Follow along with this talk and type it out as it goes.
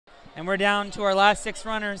And we're down to our last 6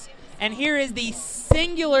 runners. And here is the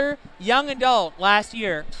singular young adult last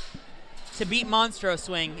year to beat Monstro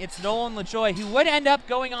Swing. It's Nolan Lajoie, who would end up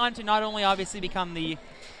going on to not only obviously become the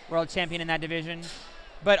world champion in that division,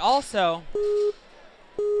 but also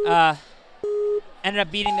ended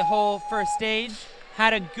up beating the whole first stage.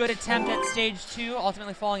 Had a good attempt at stage 2,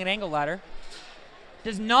 ultimately falling an angle ladder.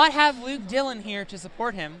 Does not have Luke Dillon here to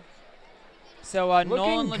support him. So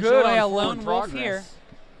Nolan Lajoie, a lone wolf here.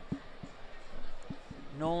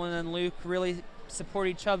 Nolan and Luke really support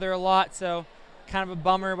each other a lot, so kind of a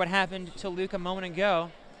bummer what happened to Luke a moment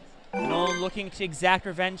ago. Nolan looking to exact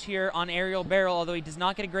revenge here on aerial barrel, although he does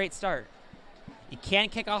not get a great start. He can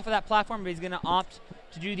kick off of that platform, but he's going to opt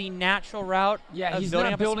to do the natural route. Yeah, he's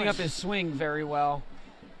not building up his swing very well.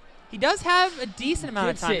 He does have a decent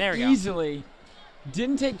amount of time. There we go. Easily.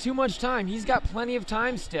 Didn't take too much time. He's got plenty of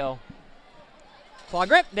time still. Claw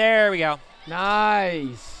grip. There we go.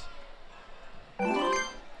 Nice.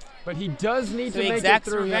 But he does need to make it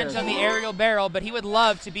through here. So he exacts revenge on the aerial barrel, but he would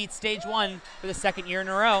love to beat stage 1 for the 2nd year in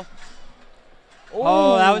a row. Ooh.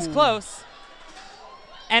 Oh, that was close.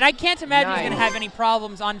 And I can't imagine he's going to have any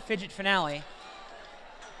problems on Fidget Finale.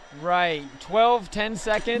 Right. 12, 10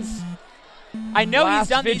 seconds. I know he's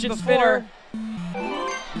done these before.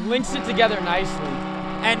 Links it together nicely.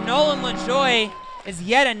 And Nolan Lajoie is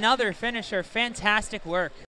yet another finisher. Fantastic work.